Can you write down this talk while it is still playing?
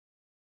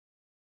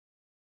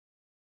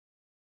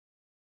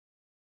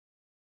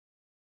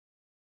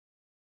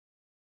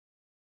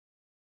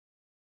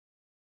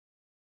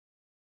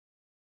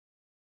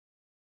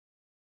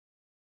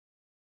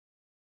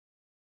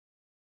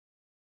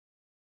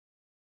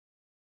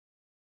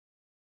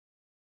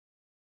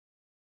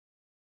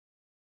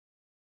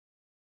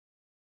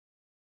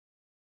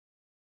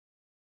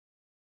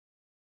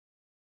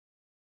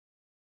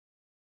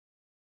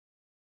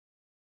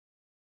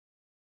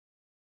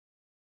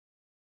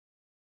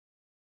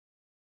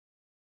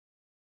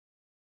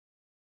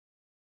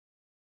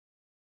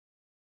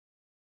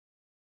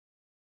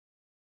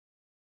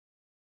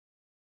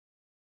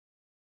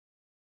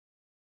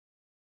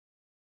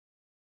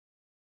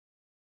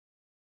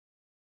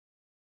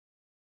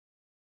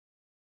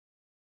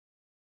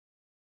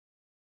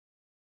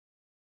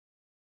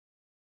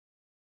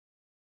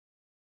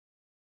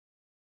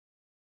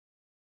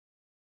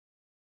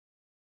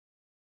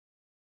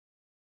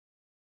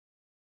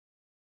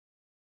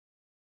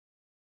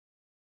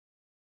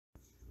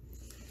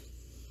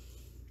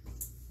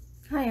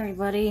Hi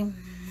everybody.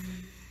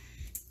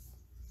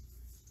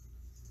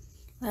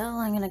 Well,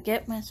 I'm gonna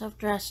get myself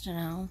dressed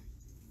now.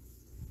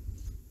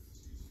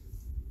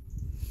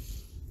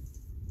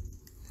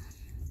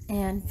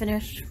 And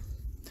finish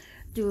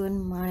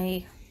doing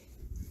my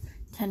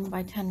 10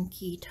 by 10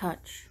 key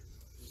touch.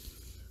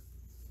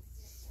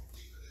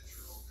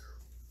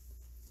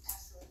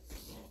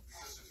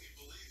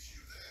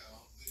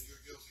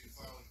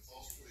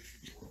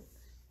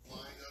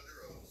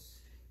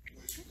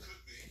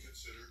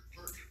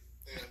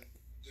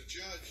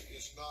 Judge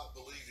is not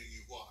believing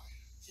you. Why?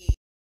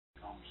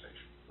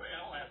 Conversation.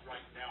 Well,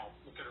 right now,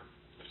 look at her.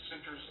 The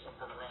centers of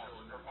her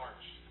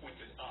arch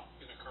pointed up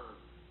in a curve,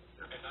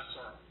 and that's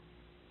our.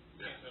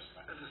 Yeah.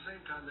 At the same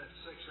time, that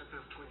section up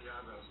there between the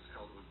eyebrows is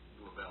called the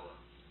glabella.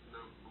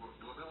 The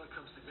glabella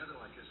comes together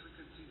like this. We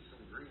couldn't see this in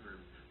the green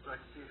room, but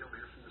I can see it over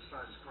here from the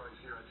side. It's probably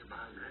here right there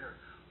behind your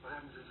hair. What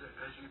happens is that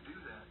as you do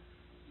that,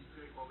 you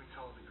create what we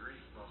call the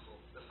grief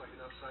muscle. That's like an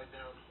upside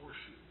down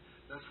horseshoe.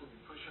 That's when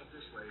you push up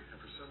this way, and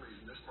for some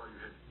reason, this part of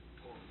your head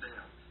pulls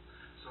down.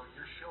 So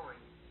you're showing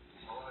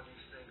a lot of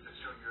these things that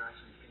show you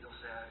actually feel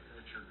sad and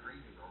that you're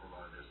grieving over a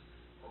lot of this.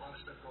 A lot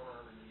of stuff going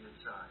on in the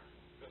inside.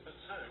 But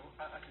so,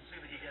 I can see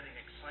that you're getting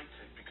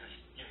excited because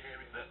you're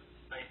hearing that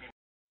maybe.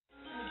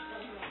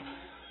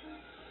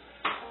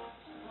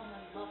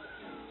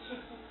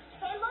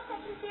 Hey, look, I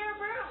can see our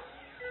broom.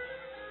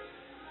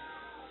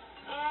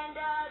 And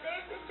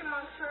there's Mr.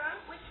 Monk's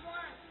room. Which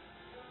one?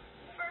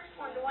 The first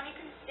one, the one you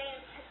couldn't stay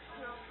in because it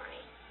smells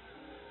funny.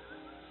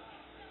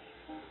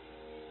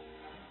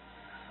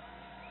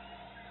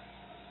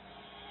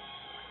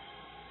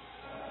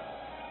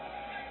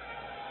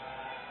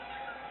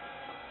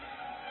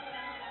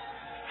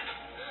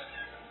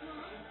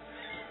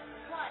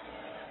 What?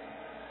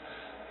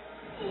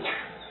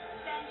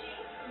 Benji,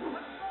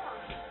 what for?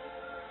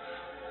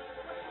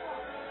 What for?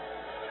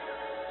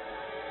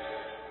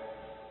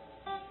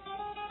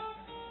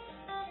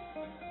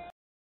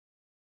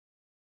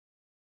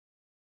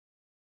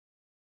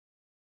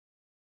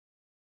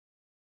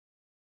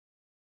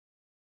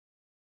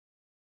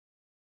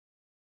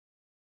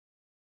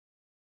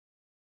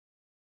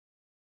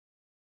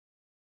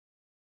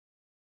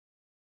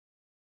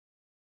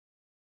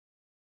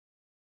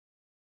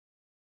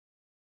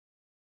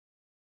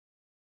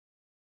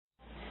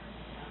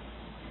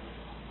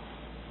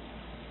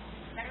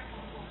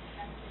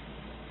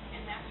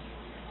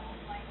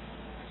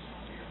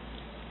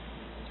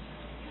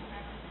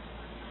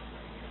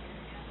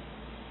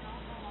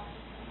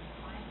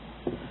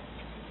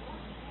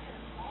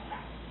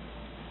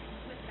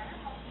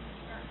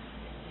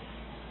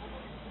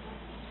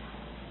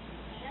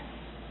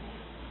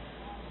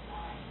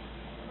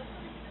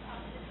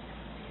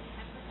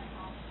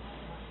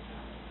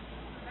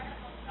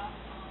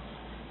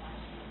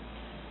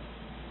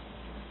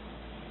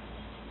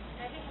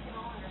 I think we can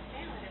all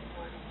understand that if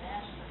we're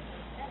nationally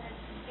independent,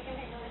 it can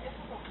be really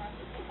difficult for us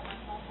to think of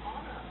ourselves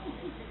on our own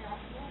and figure out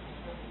who we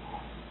really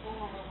are when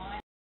we're relying.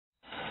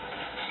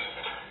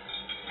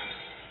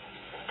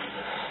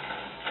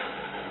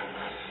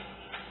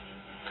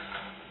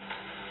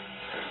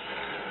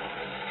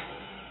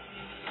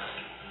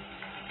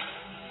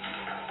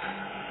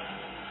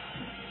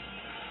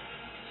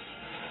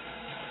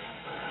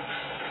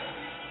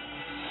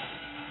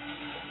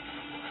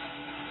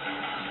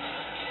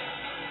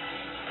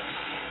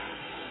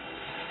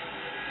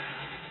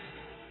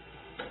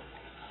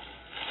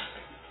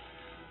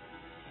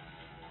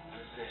 What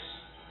is this?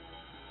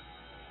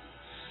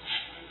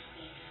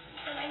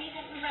 So I need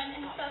to run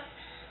and stuff.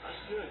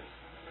 That's good.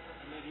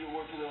 Maybe you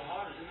work a little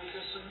harder to make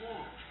us some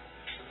more.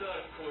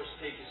 Without, of course,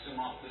 taking some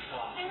off the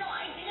top. I know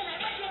I didn't. I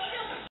want you to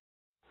do.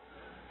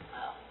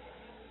 Oh.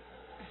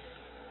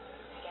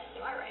 I guess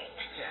you are right.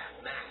 Yeah,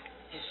 math,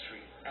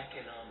 history,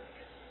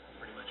 economics.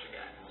 Pretty much your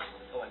guy.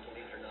 Oh, and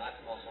believe it or not,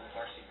 I'm also on the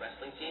varsity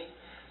wrestling team.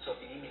 So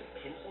if you need me to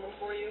pin someone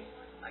for you,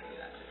 I can do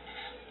that too.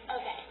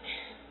 Okay.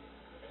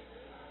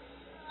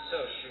 So,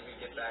 should we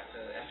get back to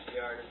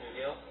FDR and his new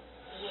deal?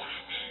 Yeah.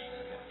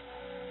 Okay.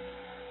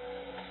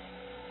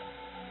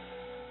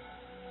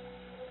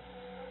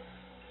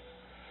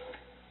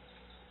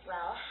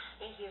 Well,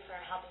 thank you for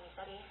helping me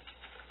study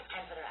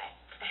and for the ride.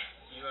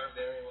 You are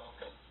very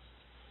welcome.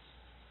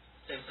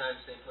 Same time,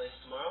 same place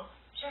tomorrow?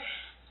 Sure.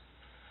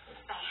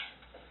 Bye.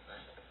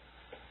 Bye.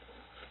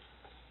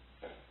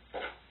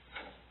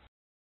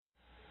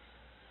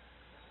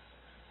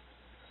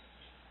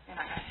 You're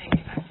not going to take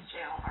me back to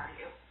jail, are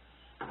you?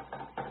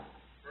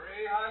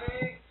 Marie,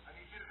 honey, I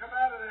need you to come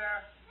out of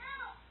there.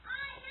 No,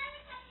 I never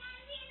touch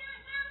anything,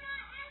 not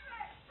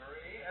ever.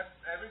 Marie,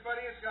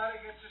 everybody has got to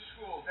get to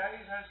school. Daddy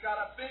has got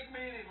a big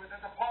meeting with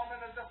the Department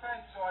of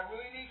Defense, so I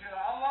really need you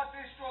to unlock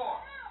this door.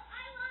 No,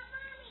 I want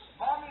Mommy.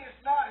 Mommy is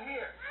not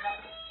here.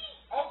 Mommy.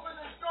 Open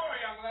this door,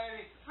 young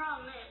lady. The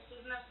problem is,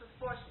 he's messed with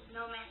forces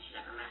no man should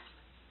ever mess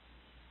with.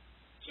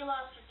 She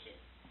lost her tooth.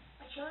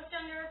 When she looked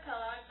under her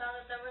pillow and saw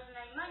that there wasn't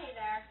any money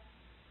there,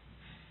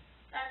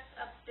 that's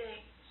a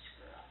big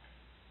screw up.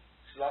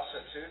 She lost her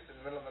tooth in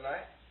the middle of the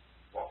night?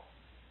 Well,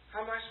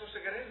 how am I supposed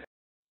to get in there?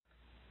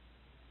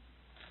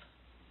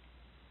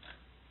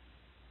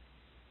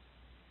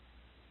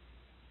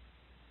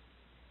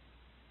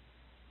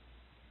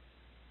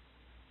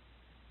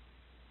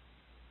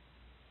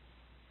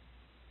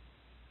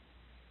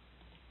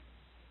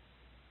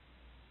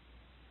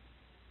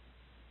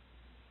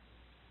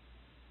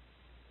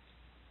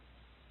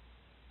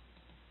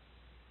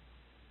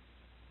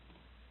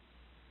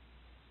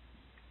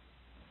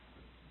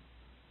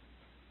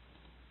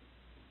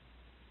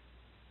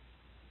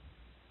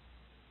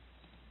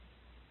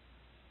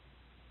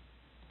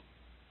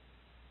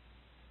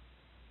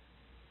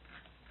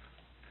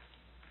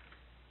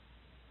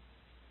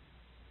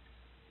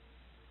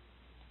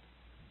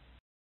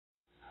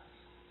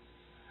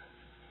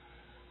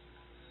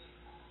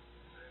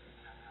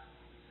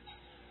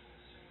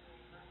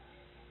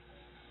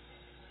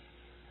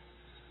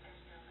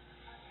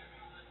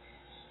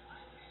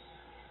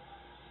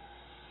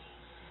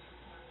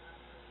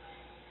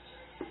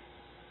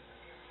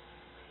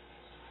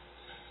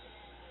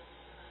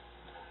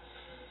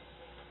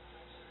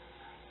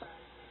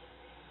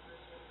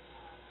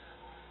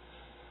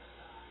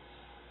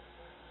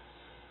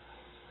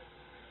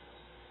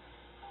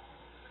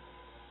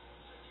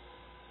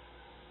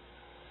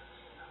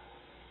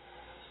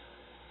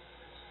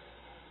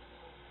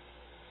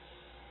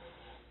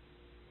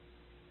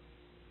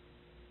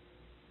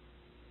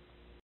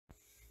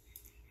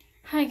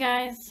 Hi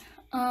guys.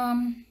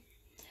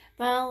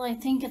 Well, I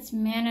think it's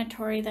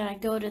mandatory that I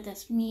go to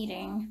this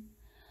meeting.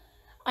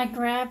 I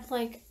grabbed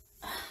like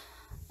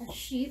a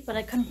sheet, but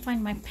I couldn't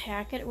find my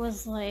packet. It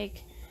was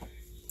like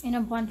in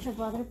a bunch of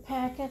other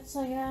packets,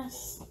 I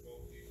guess,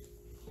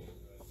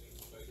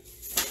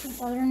 with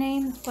other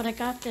names, but I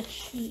got this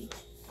sheet.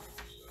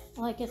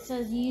 Like it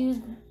says use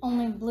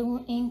only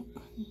blue ink,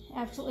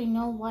 absolutely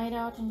no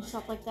whiteout and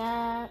stuff like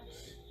that.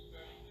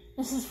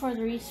 This is for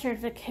the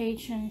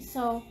recertification.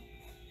 So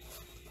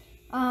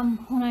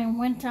when I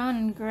went down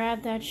and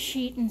grabbed that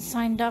sheet and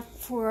signed up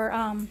for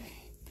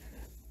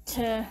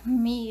to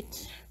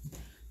meet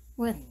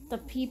with the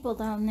people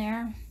down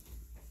there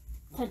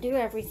to do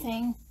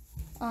everything,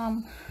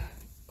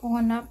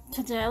 going up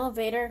to the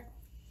elevator,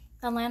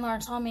 the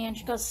landlord saw me and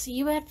she goes, "See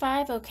you at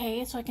 5,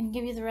 okay? So I can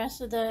give you the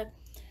rest of the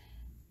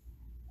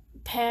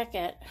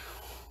packet."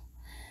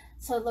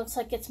 So it looks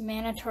like it's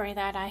mandatory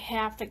that I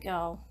have to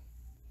go.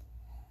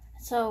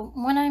 So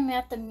when I'm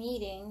at the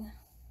meeting,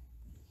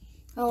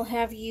 I'll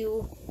have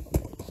you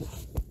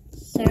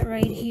sit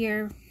right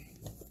here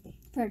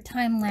for a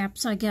time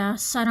lapse, I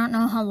guess. I don't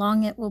know how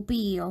long it will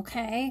be,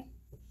 okay?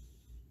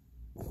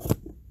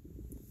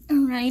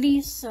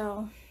 Alrighty,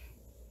 so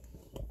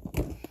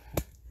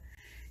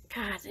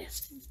God,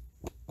 this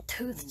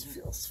tooth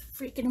feels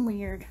freaking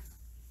weird.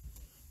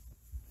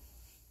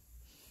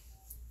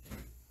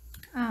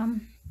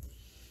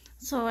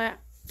 So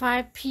at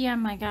 5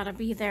 p.m. I gotta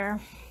be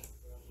there.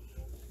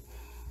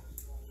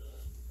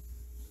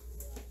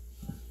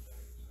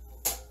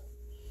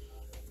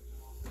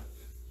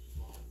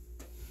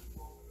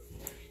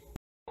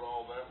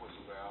 All that was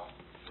about.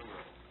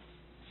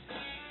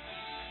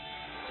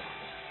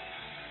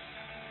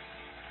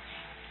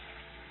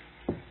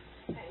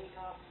 Penny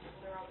cops,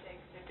 they're all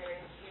pigs, they're very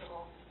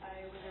evil.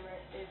 I was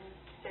arrested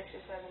 6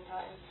 or 7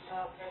 times.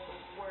 They're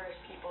the worst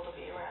people to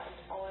be around.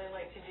 All they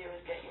like to do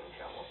is get you in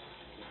trouble.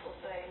 People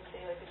say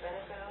they like to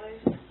benefit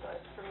others,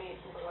 but for me,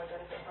 it's what do I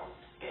benefit from?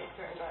 Getting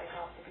threatened by a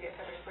cop if you get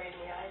pepper sprayed in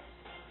the eyes?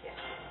 Yeah.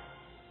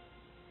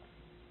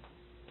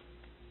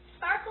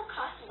 Sparkle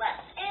costs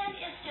less and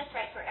is just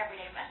right for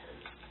everyday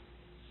messes.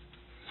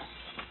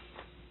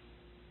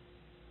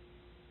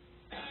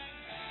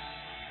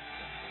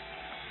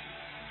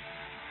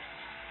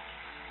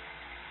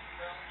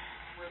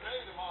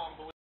 Renee, the mom,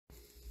 believes.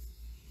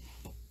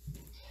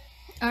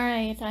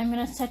 Alright, I'm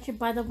gonna set you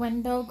by the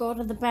window, go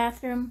to the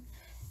bathroom,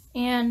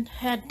 and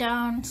head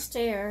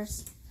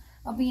downstairs.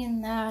 I'll be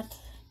in that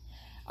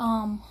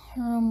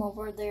room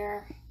over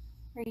there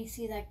where you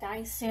see that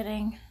guy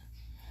sitting.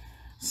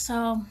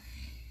 So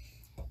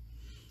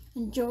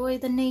enjoy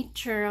the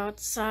nature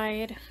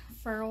outside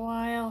for a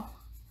while.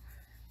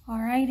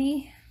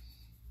 Alrighty.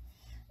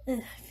 Ugh,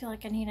 I feel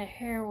like I need a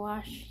hair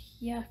wash.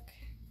 Yuck.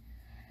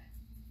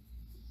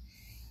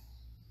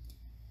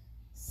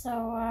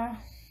 So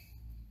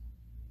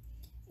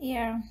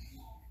yeah.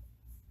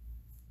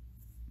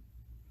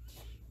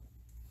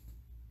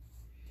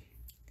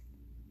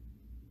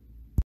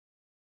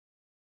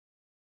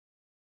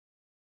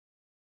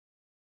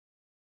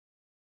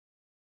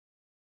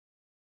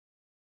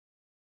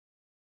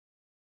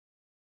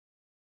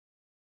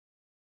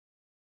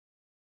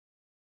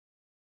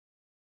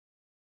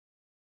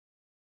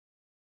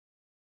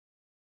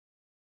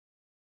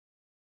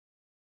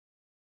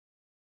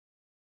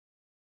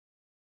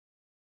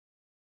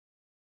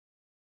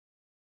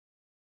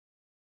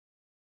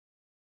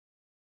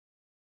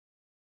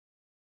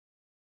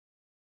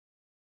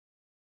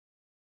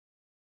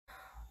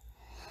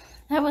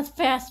 That was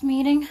fast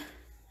meeting.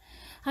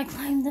 I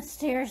climbed the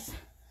stairs,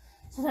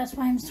 so that's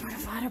why I'm sort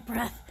of out of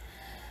breath.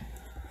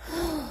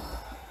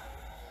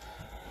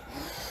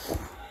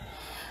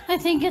 I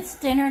think it's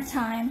dinner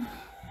time.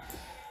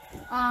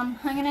 I'm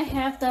gonna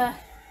have the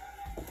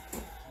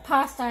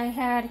pasta I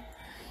had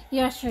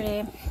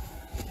yesterday.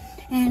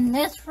 And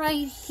this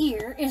right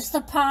here is the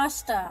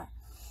pasta.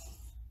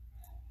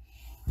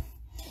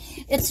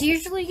 It's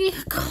usually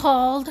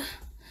called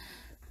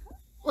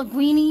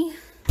linguine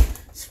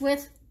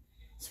Swiss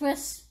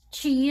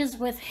cheese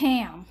with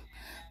ham,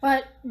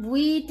 but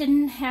we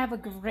didn't have a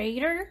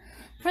grater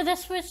for the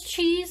Swiss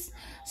cheese,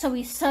 so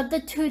we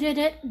substituted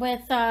it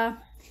with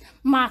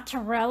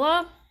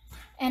mozzarella,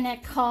 and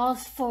it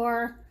calls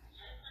for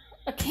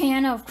a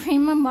can of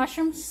cream of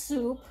mushroom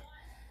soup,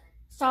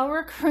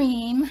 sour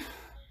cream,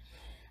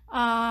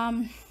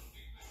 and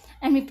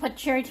we put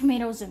cherry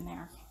tomatoes in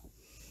there.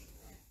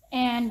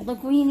 And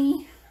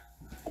linguine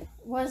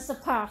was the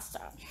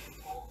pasta,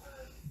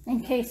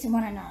 in case you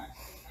want to know.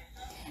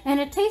 And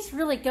it tastes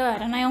really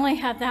good, and I only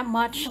have that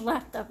much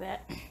left of it.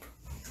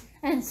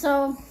 And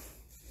so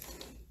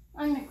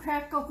I'm going to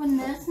crack open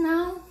this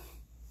now.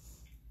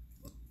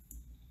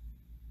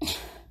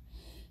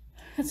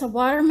 It's a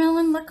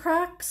watermelon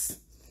LaCroix.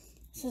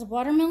 This is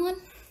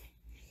watermelon.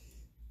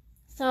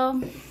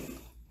 So,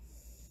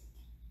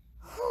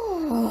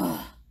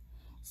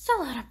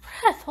 still out of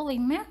breath, holy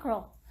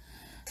mackerel.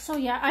 So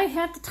yeah, I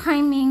had the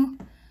timing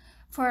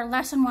for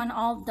lesson 1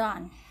 all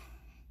done.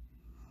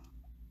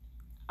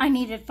 I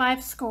needed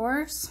 5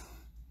 scores.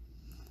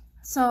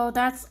 So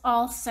that's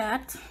all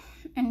set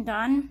and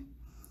done.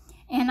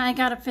 And I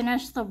gotta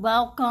finish the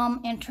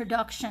welcome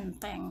introduction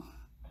thing.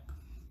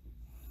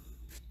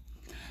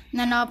 And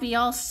then I'll be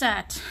all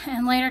set.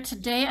 And later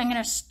today, I'm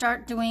gonna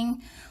start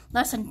doing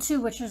lesson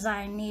 2, which is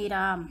I need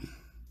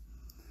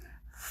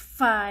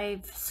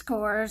 5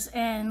 scores,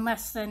 and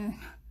lesson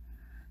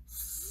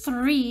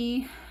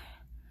 3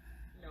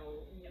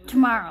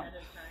 tomorrow.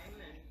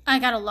 I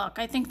gotta look.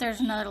 I think there's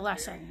another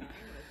lesson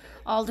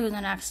I'll do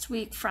the next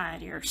week,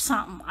 Friday or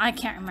something. I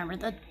can't remember.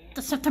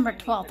 The September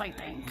 12th, I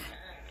think.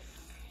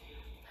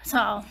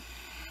 So,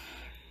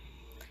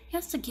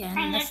 yes,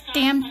 again, this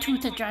damn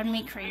tooth is driving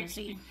me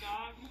crazy.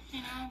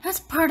 That's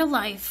part of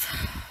life.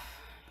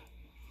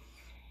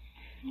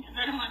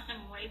 I don't want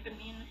them raping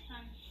me in the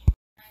sun.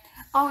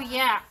 Oh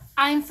yeah,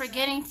 I'm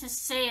forgetting to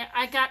say it.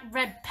 I got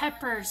red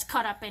peppers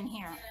cut up in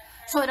here.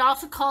 So it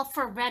also called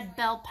for red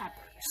bell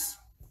peppers.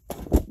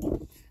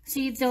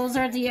 See, those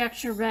are the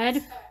extra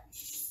red.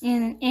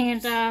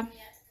 And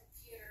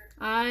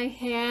I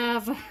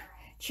have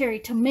cherry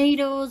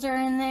tomatoes are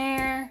in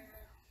there.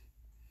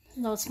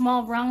 Those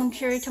small round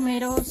cherry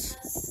tomatoes.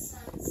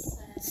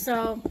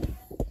 So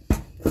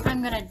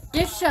I'm gonna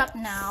dish up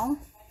now.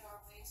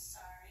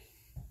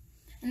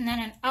 And then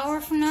an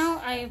hour from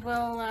now, I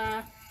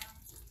will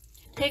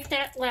take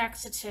that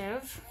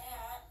laxative.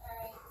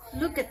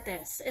 Look at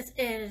this. It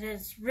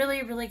is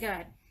really, really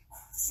good.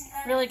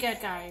 Really good,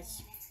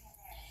 guys.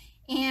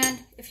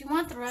 And if you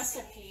want the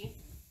recipe,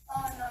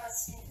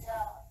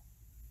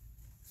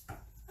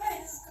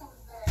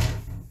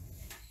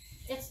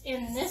 it's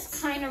in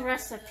this kind of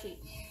recipe.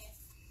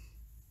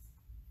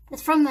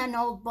 It's from an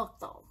old book,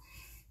 though.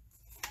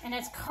 And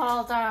it's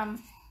called, hang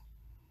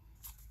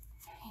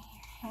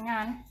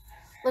on.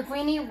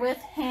 Linguine with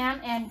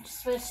ham and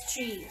Swiss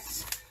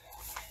cheese.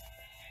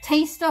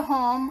 Taste of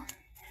home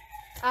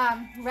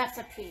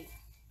recipe.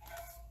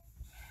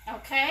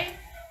 Okay?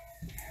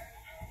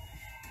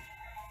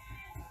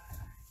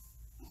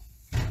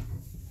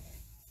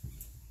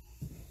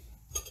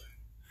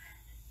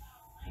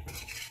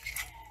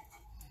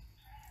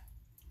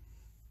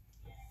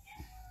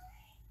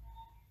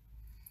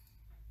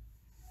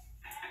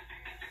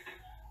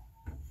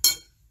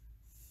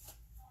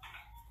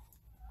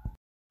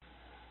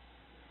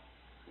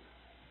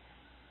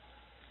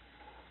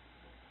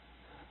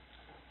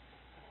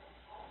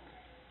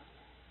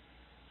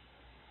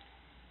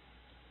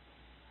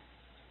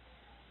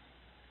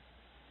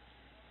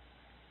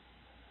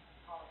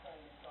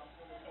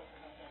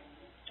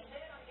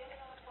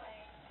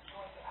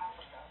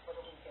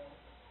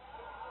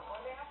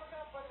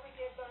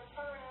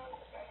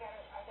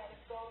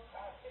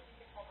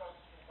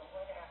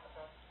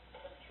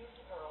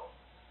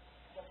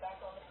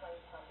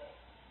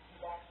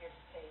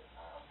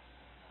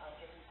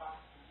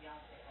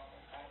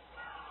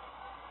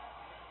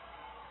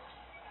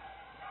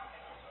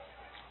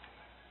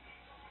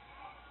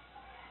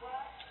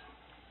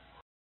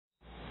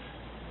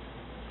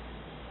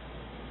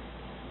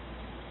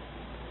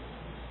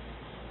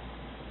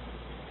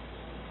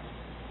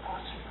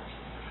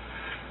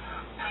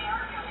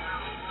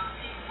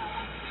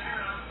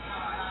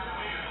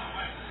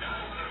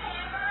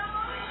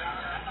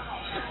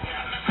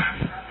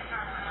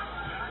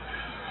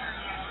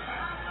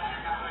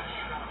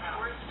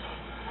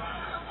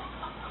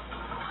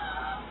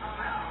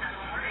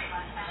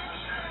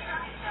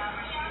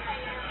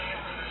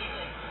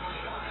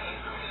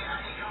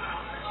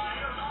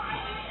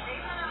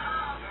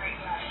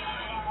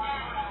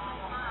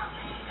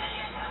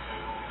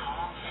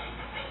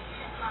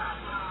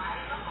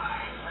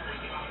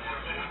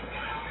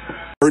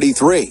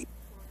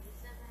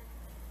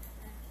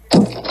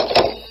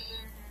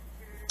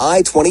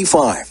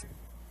 I-35.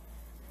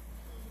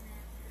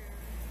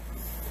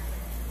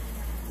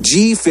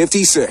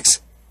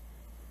 G56.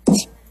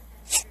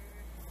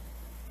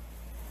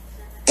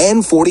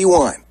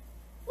 N41.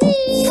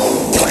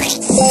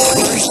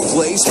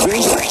 Place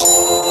finger.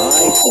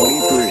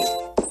 I-23.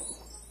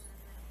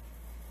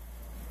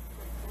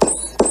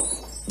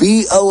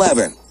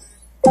 B11.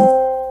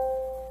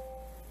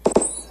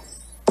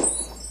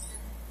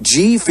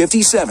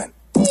 G57.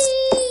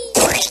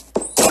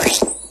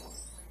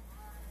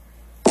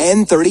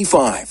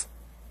 N35.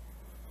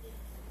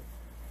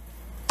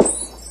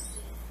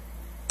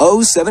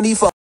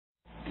 O75.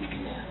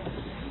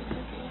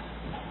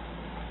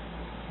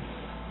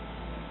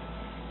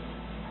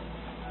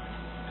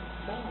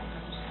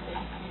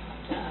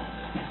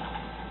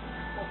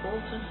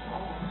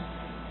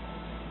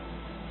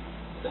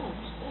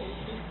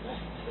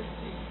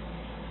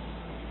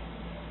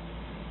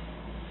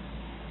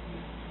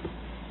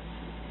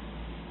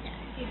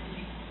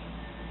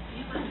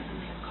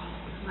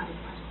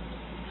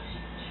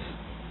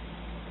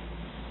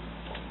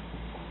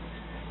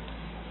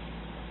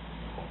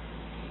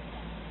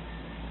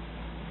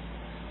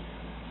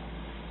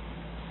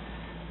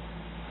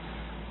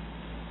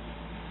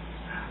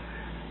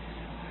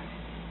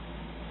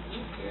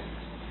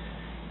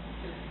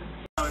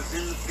 I was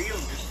in the field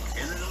just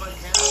tending to my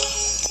cow.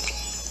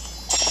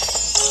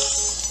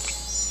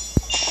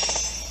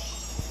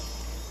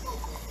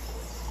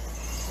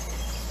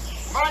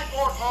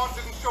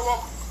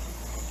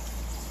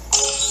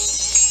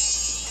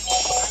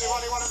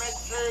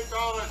 $38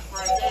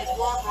 for a day's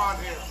work around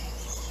here.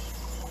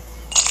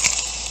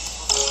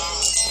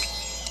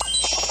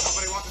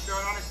 Nobody wants to do an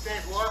honest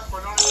day's work for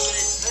an honest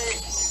day's pay.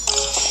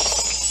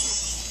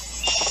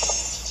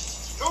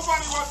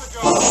 Nobody wants a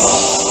job.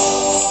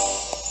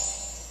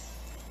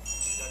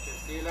 Got your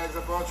sea legs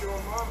about you,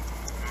 Mom?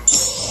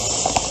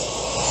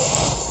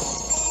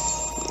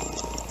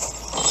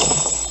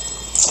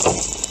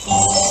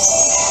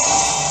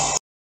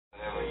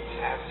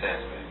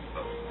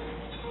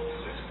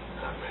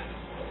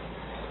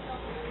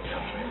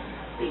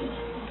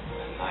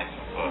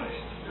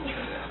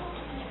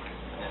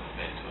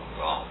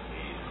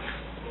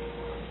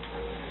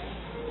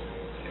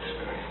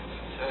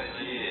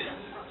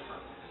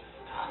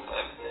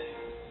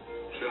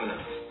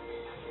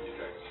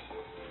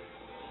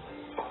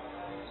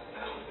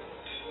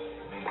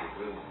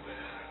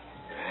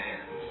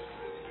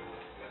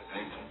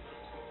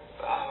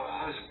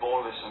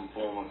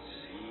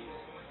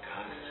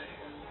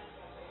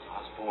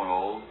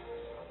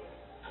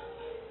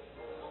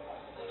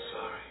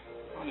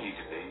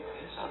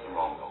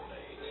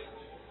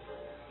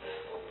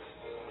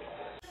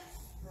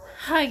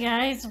 Hi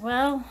guys,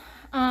 well,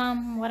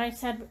 what I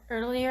said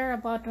earlier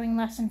about doing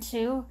lesson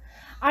 2,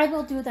 I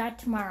will do that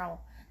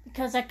tomorrow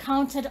because I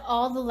counted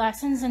all the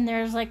lessons and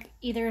there's like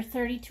either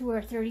 32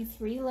 or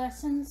 33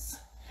 lessons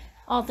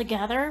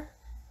altogether.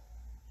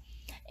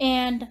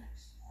 And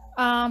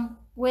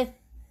with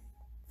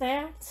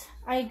that,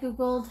 I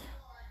googled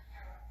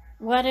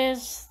what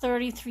is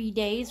 33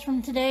 days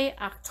from today,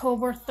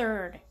 October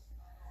 3rd.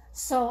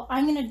 So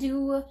I'm going to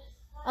do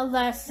a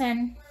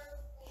lesson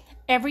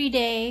every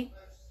day.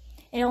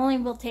 It only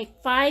will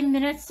take 5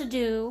 minutes to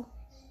do.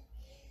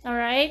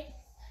 Alright?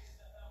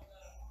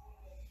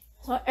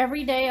 So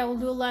every day I will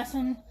do a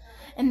lesson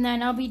and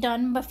then I'll be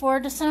done before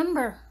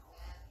December.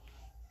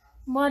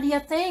 What do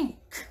you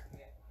think?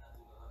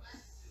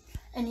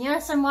 And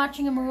yes, I'm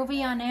watching a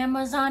movie on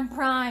Amazon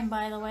Prime,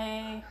 by the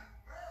way.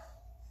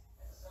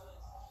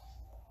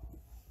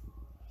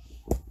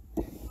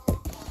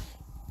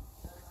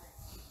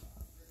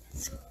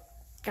 It's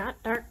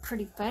got dark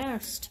pretty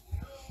fast.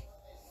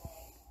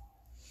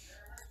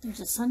 There's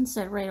a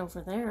sunset right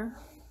over there.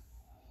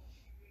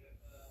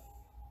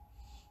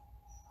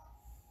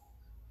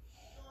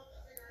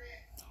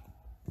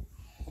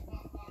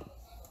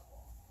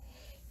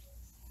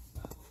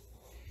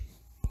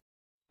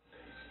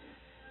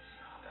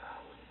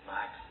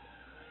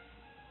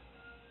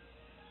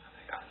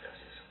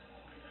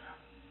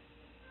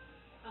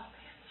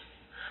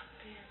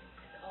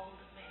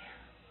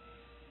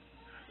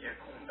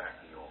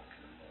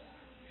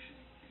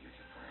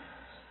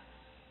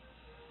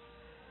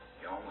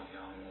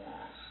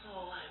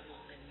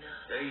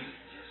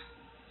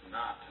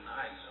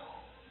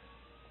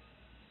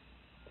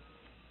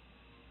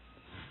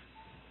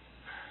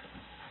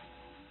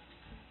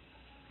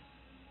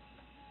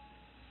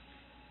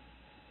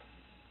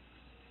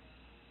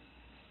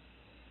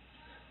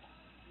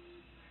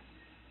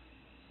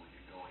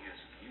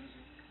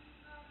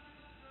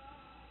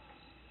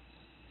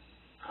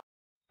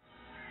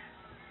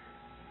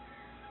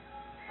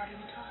 What are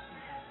you talking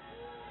about?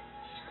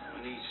 She's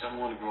gonna need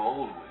someone to grow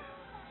old with.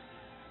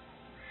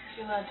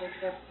 She'll learn to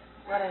accept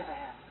whatever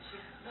happens.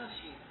 She loves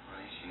you. Well,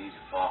 she needs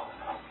a father,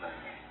 not a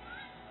playmate.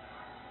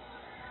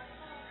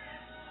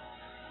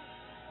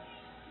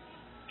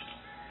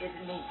 Is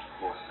it me? Of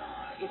course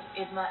not.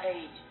 Is my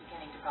age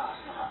beginning to pass?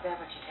 Is that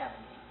what you're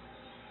telling me?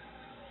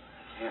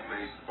 I can't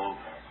raise the both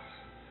of us.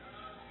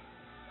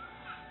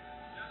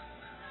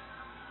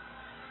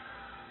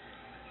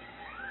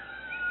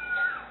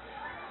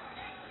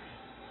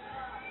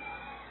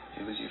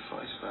 It was your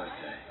first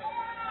birthday.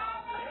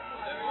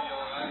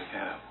 We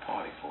had a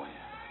party for you.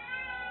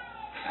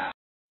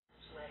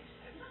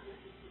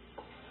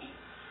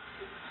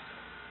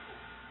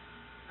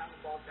 I'm a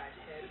bald guy's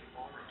head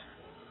all returned.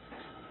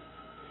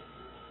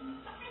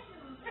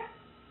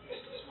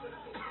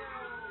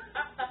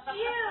 I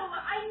knew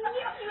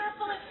you were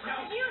full of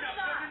you.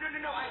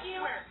 No, I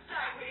swear.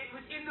 It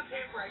was in the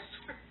paper, I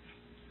swear.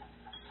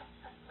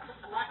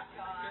 What?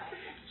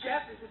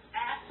 Jeff is an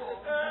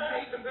asshole.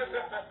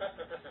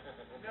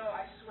 No,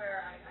 I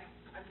swear, I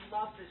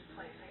love this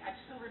place. I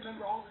still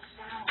remember all the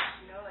sounds,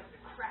 you know, like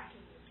the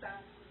cracking, the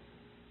sound,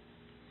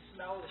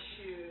 smell of the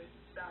shoes,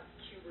 sound of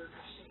Cubert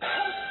machine.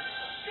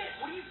 Shit,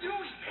 what are you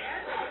doing,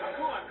 man?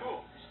 I'm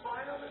cool. It's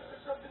fine, I'll mix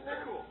this up in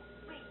there. Cool.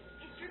 Wait,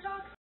 is your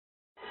dog?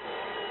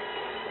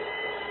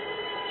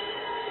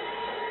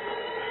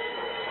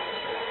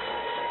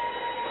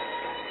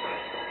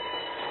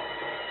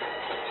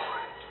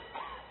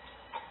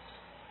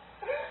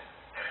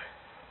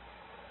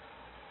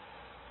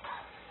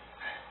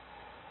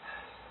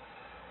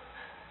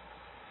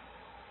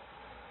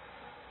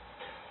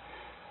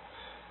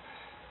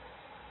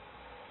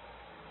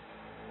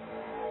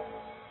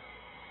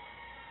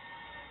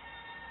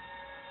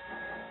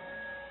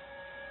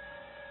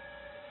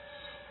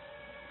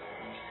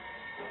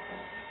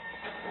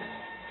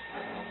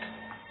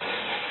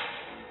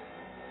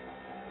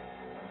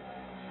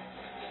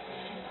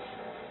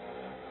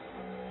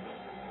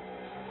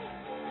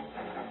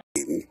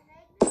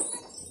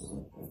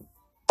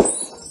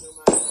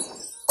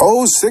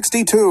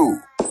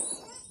 O62.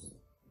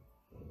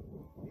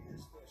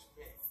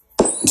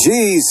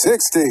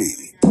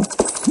 G60.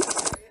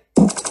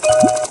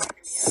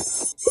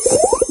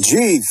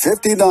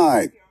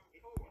 G59.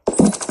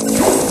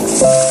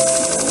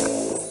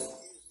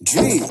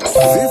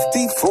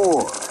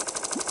 G54.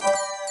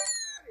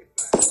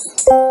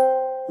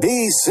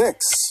 B6.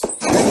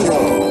 Bingo.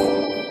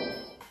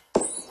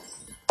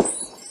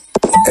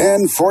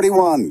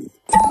 N41.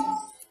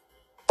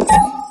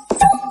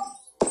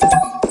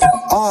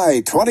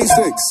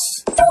 I-26.